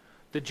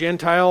 The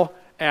Gentile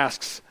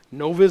asks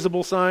no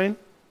visible sign,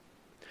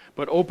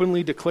 but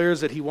openly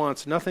declares that he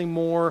wants nothing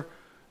more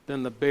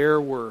than the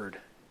bare word.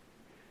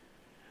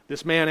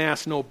 This man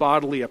asks no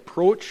bodily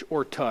approach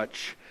or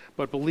touch,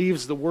 but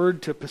believes the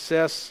word to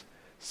possess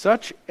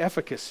such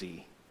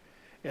efficacy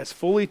as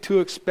fully to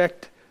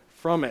expect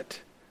from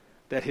it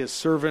that his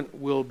servant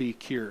will be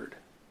cured.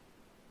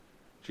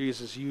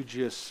 Jesus, you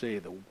just say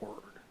the word.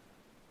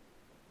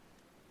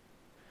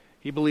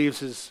 He believes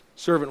his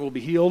servant will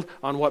be healed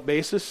on what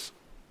basis?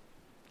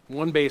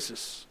 One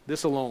basis,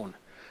 this alone,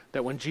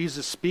 that when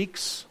Jesus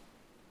speaks,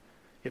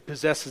 it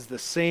possesses the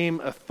same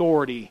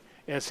authority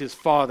as his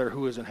Father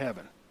who is in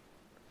heaven.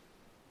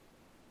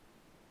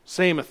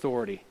 Same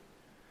authority.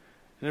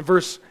 And in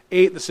verse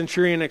 8, the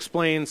centurion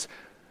explains,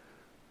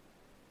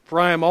 for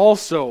I am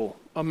also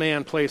a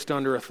man placed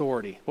under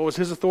authority. What was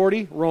his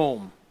authority?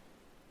 Rome.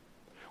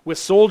 With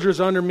soldiers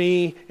under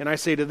me, and I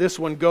say to this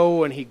one,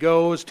 go, and he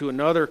goes, to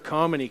another,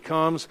 come, and he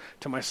comes,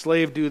 to my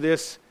slave, do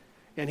this,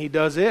 and he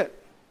does it.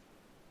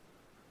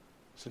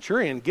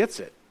 Centurion gets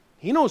it.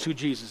 He knows who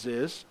Jesus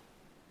is.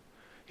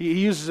 He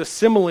uses a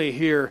simile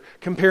here,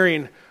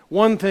 comparing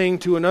one thing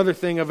to another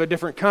thing of a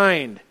different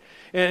kind.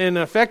 And in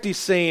effect, he's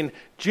saying,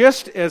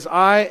 just as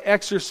I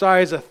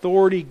exercise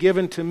authority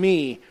given to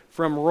me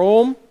from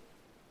Rome,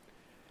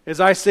 as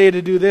I say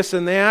to do this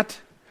and that,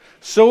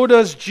 so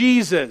does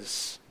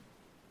Jesus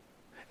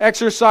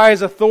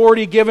exercise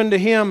authority given to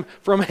him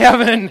from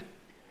heaven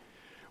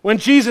when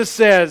Jesus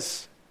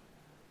says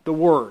the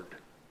word.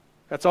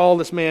 That's all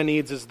this man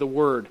needs is the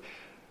word.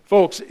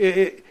 Folks,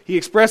 he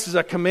expresses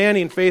a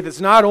commanding faith. It's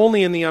not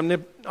only in the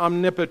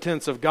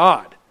omnipotence of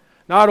God,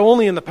 not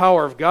only in the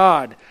power of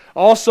God.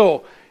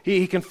 Also,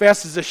 he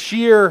confesses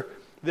the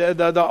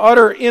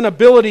utter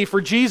inability for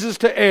Jesus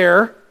to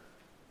err,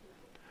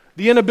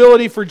 the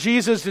inability for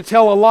Jesus to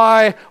tell a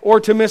lie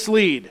or to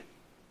mislead.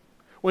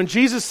 When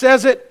Jesus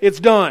says it, it's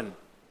done.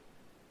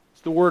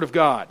 It's the word of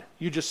God.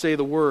 You just say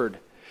the word.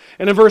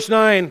 And in verse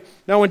 9,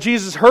 now when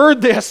Jesus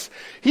heard this,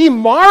 he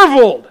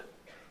marveled.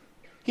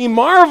 He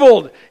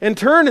marveled and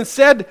turned and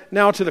said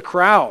now to the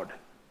crowd.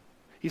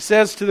 He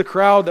says to the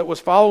crowd that was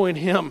following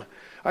him,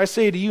 I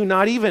say to you,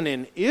 not even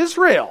in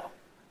Israel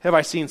have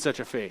I seen such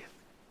a faith.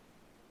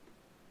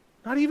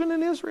 Not even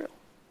in Israel.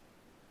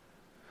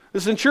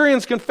 The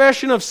centurion's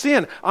confession of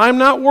sin, I'm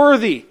not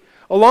worthy,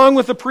 along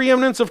with the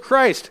preeminence of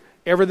Christ,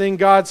 everything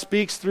God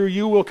speaks through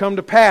you will come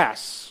to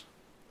pass.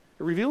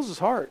 It reveals his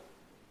heart.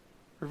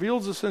 It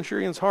reveals the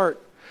centurion's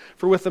heart.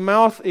 For with the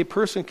mouth a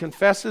person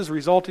confesses,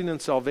 resulting in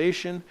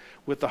salvation.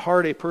 With the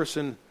heart a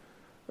person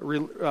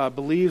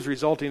believes,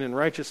 resulting in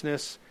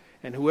righteousness.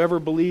 And whoever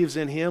believes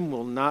in him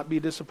will not be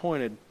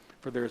disappointed.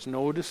 For there is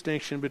no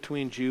distinction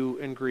between Jew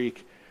and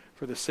Greek.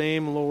 For the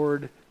same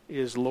Lord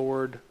is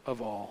Lord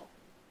of all.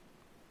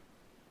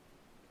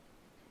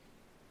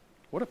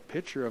 What a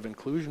picture of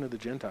inclusion of the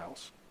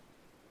Gentiles.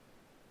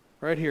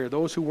 Right here,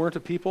 those who weren't a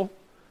people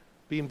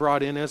being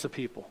brought in as a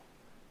people.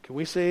 Can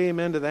we say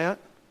amen to that?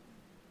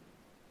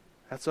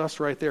 That's us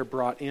right there,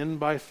 brought in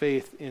by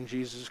faith in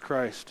Jesus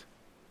Christ.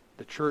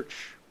 The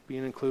church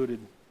being included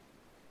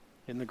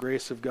in the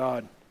grace of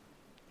God.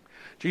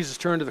 Jesus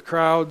turned to the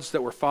crowds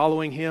that were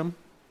following him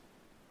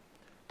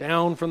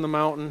down from the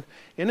mountain,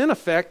 and in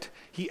effect,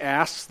 he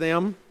asks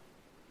them,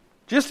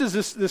 just as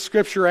this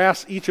scripture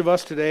asks each of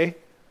us today,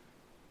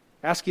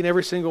 asking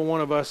every single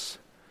one of us,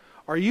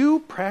 are you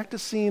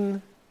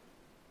practicing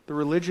the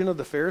religion of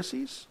the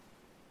Pharisees?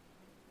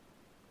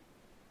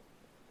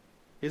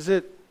 Is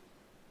it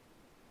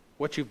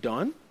what you've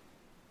done?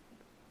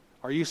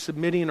 Are you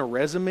submitting a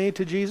resume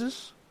to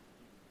Jesus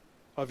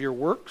of your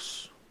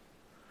works?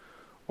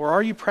 Or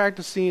are you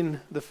practicing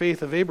the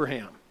faith of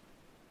Abraham?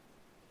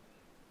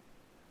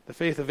 The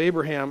faith of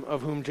Abraham,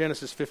 of whom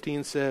Genesis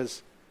 15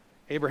 says,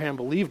 Abraham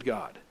believed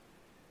God,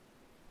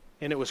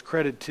 and it was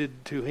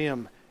credited to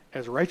him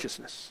as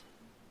righteousness.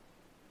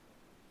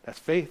 That's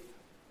faith.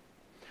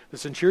 The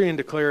centurion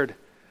declared,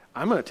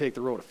 I'm going to take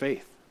the road of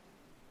faith.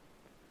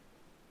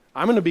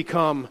 I'm going to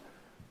become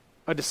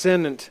a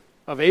descendant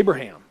of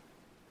Abraham.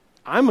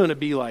 I'm going to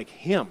be like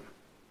him.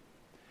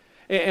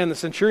 And the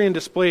centurion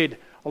displayed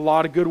a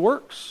lot of good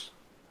works,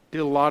 did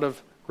a lot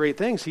of great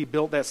things. He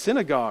built that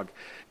synagogue.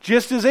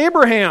 Just as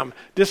Abraham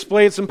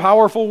displayed some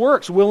powerful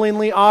works,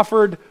 willingly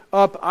offered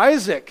up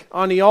Isaac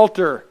on the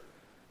altar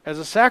as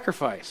a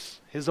sacrifice,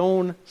 his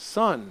own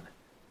son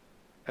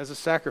as a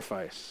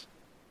sacrifice.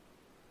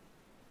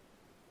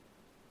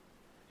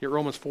 Yet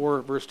Romans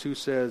 4 verse 2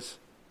 says,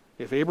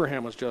 if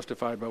Abraham was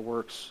justified by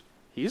works,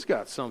 he's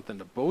got something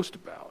to boast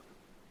about.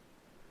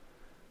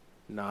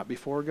 Not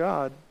before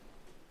God.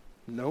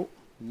 Nope,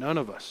 none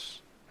of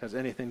us has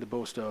anything to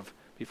boast of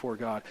before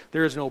God.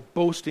 There is no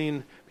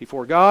boasting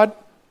before God.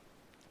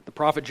 The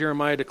prophet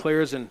Jeremiah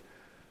declares in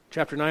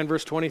chapter 9,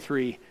 verse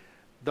 23,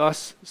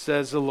 thus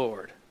says the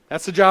Lord.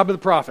 That's the job of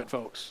the prophet,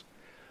 folks.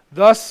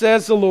 Thus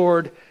says the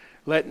Lord,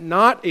 let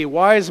not a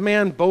wise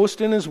man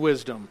boast in his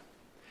wisdom,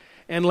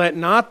 and let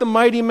not the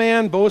mighty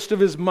man boast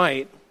of his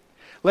might.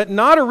 Let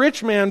not a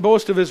rich man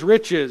boast of his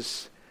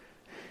riches,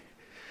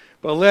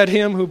 but let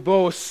him who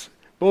boasts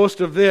boast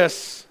of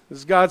this,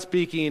 is God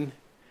speaking,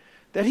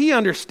 that he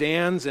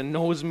understands and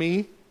knows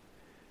me,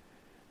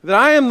 that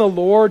I am the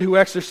Lord who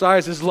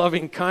exercises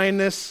loving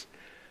kindness,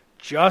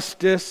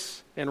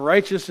 justice, and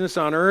righteousness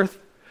on earth,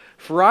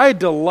 for I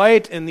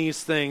delight in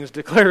these things,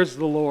 declares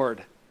the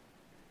Lord.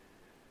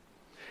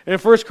 And in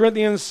 1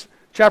 Corinthians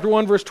chapter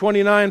 1, verse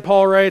 29,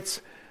 Paul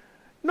writes,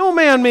 no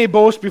man may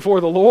boast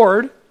before the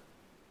Lord,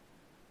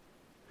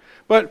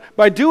 but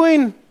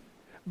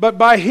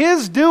by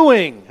his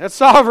doing, that's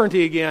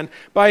sovereignty again,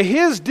 by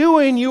his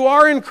doing you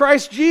are in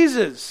Christ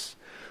Jesus,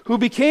 who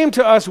became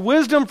to us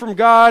wisdom from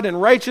God and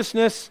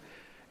righteousness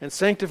and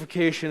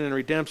sanctification and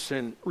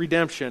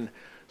redemption,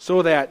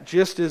 so that,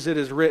 just as it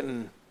is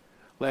written,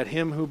 let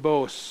him who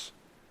boasts,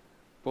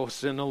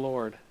 boast in the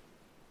Lord.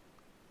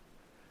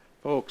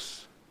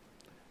 Folks,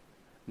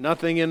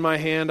 nothing in my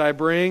hand I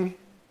bring,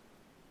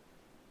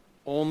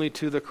 only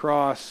to the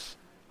cross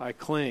I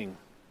cling.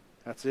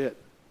 That's it.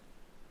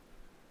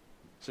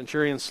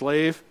 Centurion's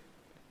slave,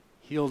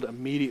 healed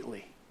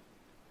immediately.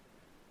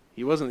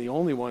 He wasn't the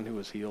only one who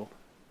was healed.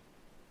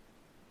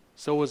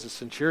 So was the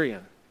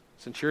centurion.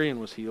 Centurion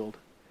was healed.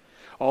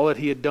 All that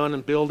he had done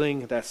in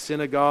building that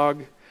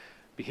synagogue,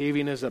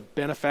 behaving as a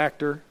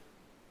benefactor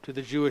to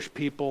the Jewish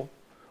people,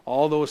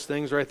 all those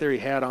things right there he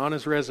had on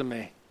his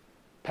resume,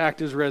 packed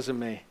his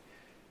resume.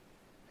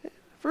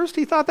 First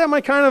he thought that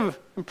might kind of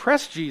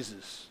impress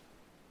Jesus.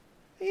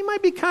 He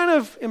might be kind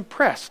of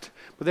impressed,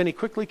 but then he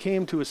quickly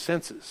came to his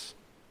senses.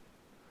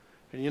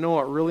 And you know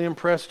what really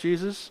impressed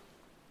Jesus?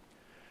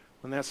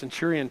 When that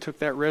centurion took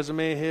that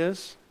resume of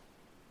his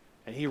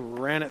and he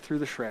ran it through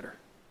the shredder.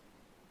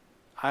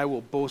 I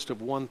will boast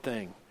of one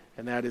thing,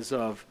 and that is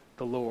of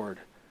the Lord.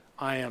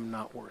 I am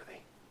not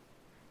worthy.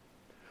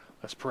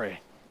 Let's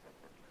pray.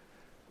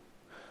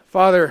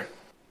 Father,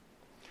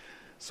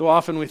 so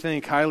often we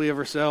think highly of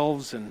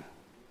ourselves and,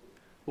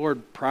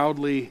 Lord,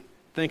 proudly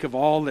think of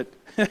all that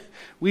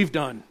we've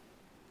done.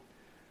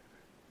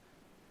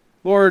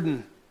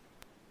 Lord,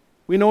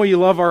 we know you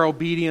love our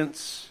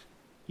obedience.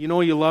 We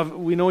know you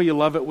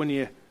love it when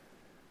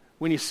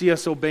you see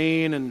us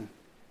obeying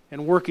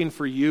and working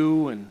for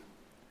you, and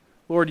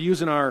Lord,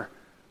 using our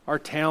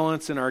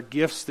talents and our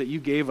gifts that you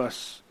gave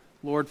us,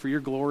 Lord, for your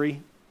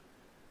glory.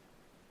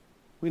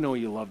 We know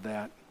you love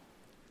that.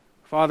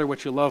 Father,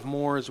 what you love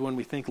more is when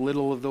we think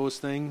little of those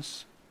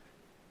things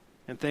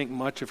and think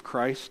much of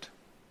Christ.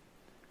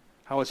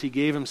 How as he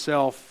gave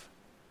himself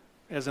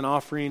as an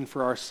offering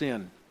for our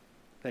sin,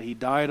 that he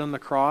died on the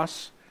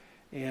cross,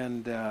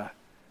 and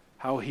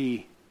how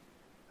he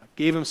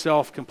gave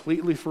himself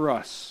completely for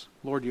us.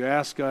 Lord, you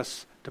ask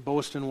us to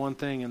boast in one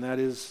thing, and that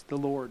is the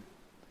Lord.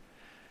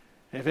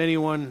 And if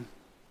anyone,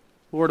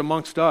 Lord,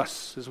 amongst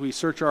us, as we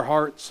search our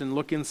hearts and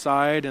look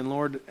inside, and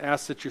Lord,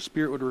 ask that your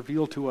Spirit would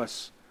reveal to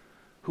us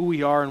who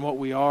we are and what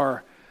we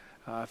are.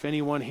 If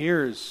anyone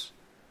here has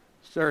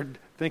started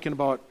thinking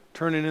about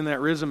turning in that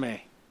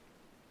resume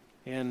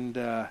and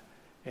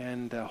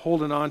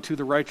holding on to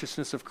the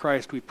righteousness of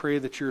Christ, we pray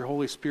that your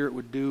Holy Spirit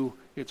would do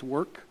its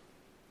work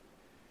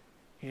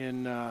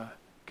in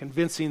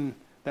convincing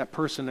that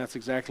person that's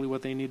exactly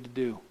what they need to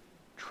do.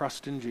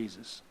 Trust in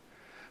Jesus.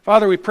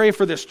 Father, we pray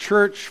for this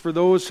church, for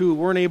those who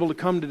weren't able to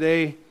come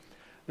today.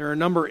 There are a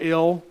number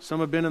ill. Some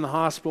have been in the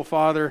hospital,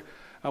 Father.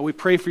 We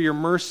pray for your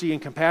mercy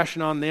and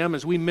compassion on them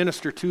as we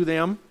minister to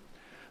them,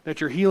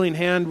 that your healing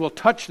hand will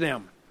touch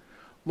them.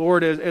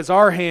 Lord, as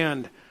our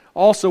hand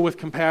also with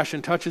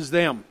compassion touches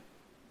them,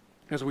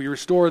 as we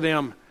restore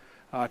them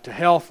to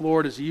health,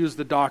 Lord, as you use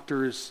the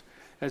doctors,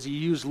 as you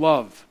use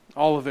love,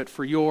 all of it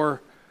for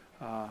your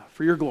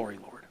glory,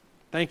 Lord.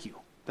 Thank you.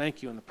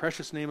 Thank you. In the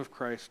precious name of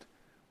Christ,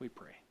 we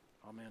pray.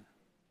 Amen.